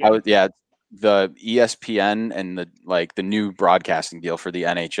 Say that again? Yeah, the ESPN and the new broadcasting deal for the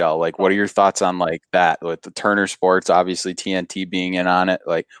NHL. Like, what are your thoughts on like that, with the Turner Sports, obviously TNT being in on it?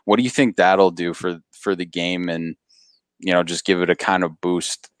 Like, what do you think that'll do for the game, and, you know, just give it a kind of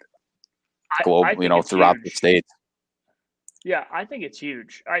boost global, you know, throughout the states? Yeah, I think it's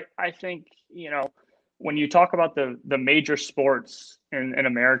huge. I think, you know, when you talk about the major sports in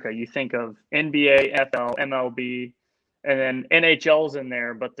America, you think of NBA, NFL, MLB, and then NHL's in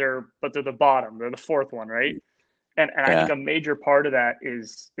there, but they're the bottom. They're the fourth one, right? And I think a major part of that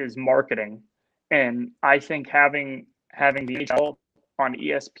is marketing. And I think having the NHL on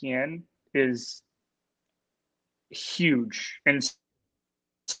ESPN is huge in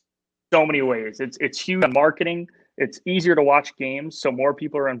so many ways. It's huge on marketing. It's easier to watch games, so more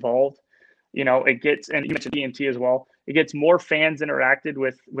people are involved. You know, it gets, and you mentioned TNT as well, it gets more fans interacted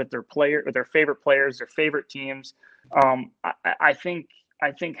with their their favorite players, their favorite teams. I think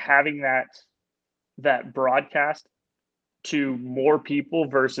having that broadcast to more people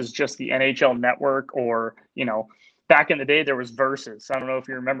versus just the NHL network, or, you know, back in the day there was Versus. I don't know if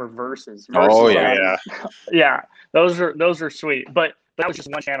you remember Versus. Oh yeah. Yeah. Those are sweet. But that was just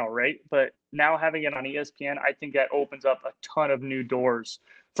one channel, right? But now having it on ESPN, I think that opens up a ton of new doors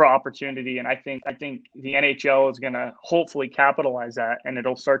for opportunity. And I think the NHL is going to hopefully capitalize that, and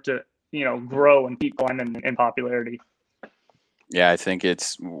it'll start to, you know, grow and keep climbing in popularity. Yeah, I think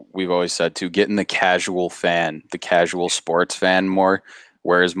we've always said too, getting the casual fan, the casual sports fan more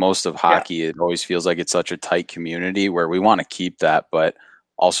Whereas most of hockey, it always feels like it's such a tight community where we want to keep that, but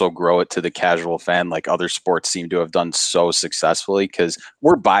also grow it to the casual fan like other sports seem to have done so successfully, because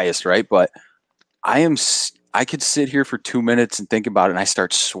we're biased, right? But I could sit here for 2 minutes and think about it and I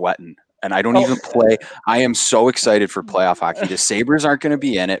start sweating and I don't even play. I am so excited for playoff hockey. The Sabres aren't going to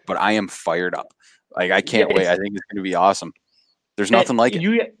be in it, but I am fired up. Like, I can't wait. I think it's going to be awesome. There's nothing like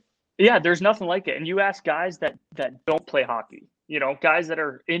it. Yeah, there's nothing like it. And you ask guys that don't play hockey, guys that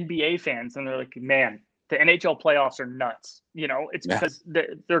are NBA fans, and they're like, man, the NHL playoffs are nuts. It's because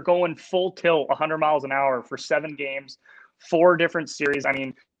they're going full tilt 100 miles an hour for 7 games, 4 different series. I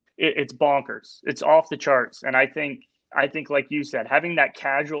mean, it's bonkers. It's off the charts. And I think like you said, having that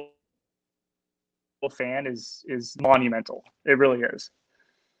casual fan is monumental. It really is.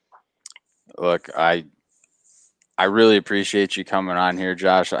 Look, I really appreciate you coming on here,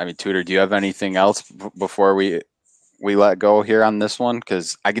 Josh. I mean, Tudor, do you have anything else before we let go here on this one?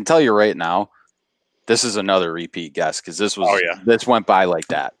 Because I can tell you right now, this is another repeat guest, because this went by like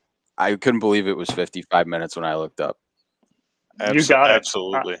that. I couldn't believe it was 55 minutes when I looked up. You got it.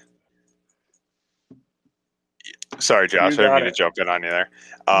 Absolutely. Sorry, Josh. I didn't mean to jump in on you there.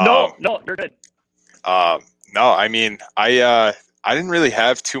 No, you're good. No, I mean, I didn't really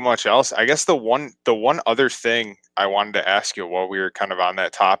have too much else. I guess the one other thing I wanted to ask you while we were kind of on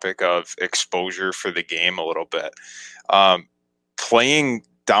that topic of exposure for the game a little bit, playing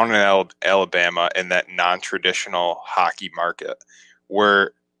down in Alabama in that non-traditional hockey market,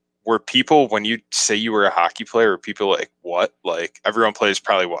 were people, when you say you were a hockey player, were people like, what? Like, everyone plays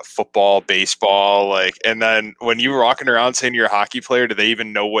probably football, baseball, like, and then when you were walking around saying you're a hockey player, do they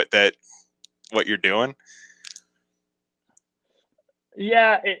even know what you're doing?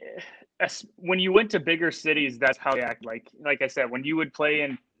 Yeah, when you went to bigger cities, that's how they act. Like I said, when you would play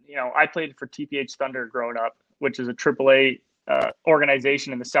in, I played for TPH Thunder growing up, which is a AAA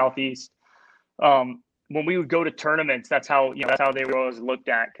organization in the Southeast. When we would go to tournaments, that's how they were always looked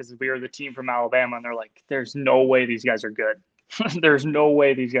at, because we were the team from Alabama, and they're like, "There's no way these guys are good. There's no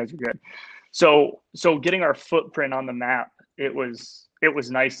way these guys are good." So getting our footprint on the map, it was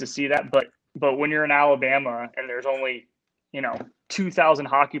nice to see that. But when you're in Alabama and there's only 2,000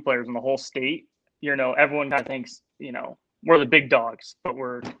 hockey players in the whole state, everyone kind of thinks, we're the big dogs, but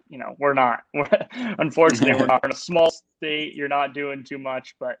we're not. Unfortunately, we're not. We're in a small state. You're not doing too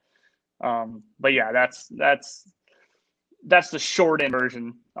much, but yeah, that's the short end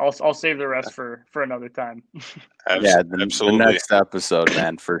version. I'll save the rest for another time. Absolutely. The next episode,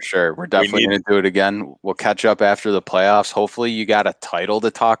 man, for sure. We're definitely going to do it again. We'll catch up after the playoffs. Hopefully you got a title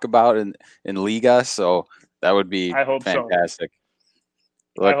to talk about in Liga, so that would be fantastic.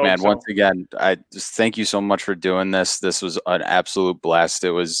 Look, man, once again, I just thank you so much for doing this. This was an absolute blast.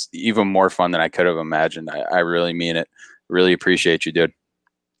 It was even more fun than I could have imagined. I really mean it. Really appreciate you, dude.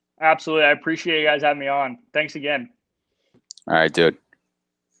 Absolutely. I appreciate you guys having me on. Thanks again. All right, dude.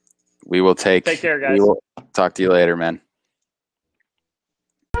 Take care, guys. We will talk to you later, man.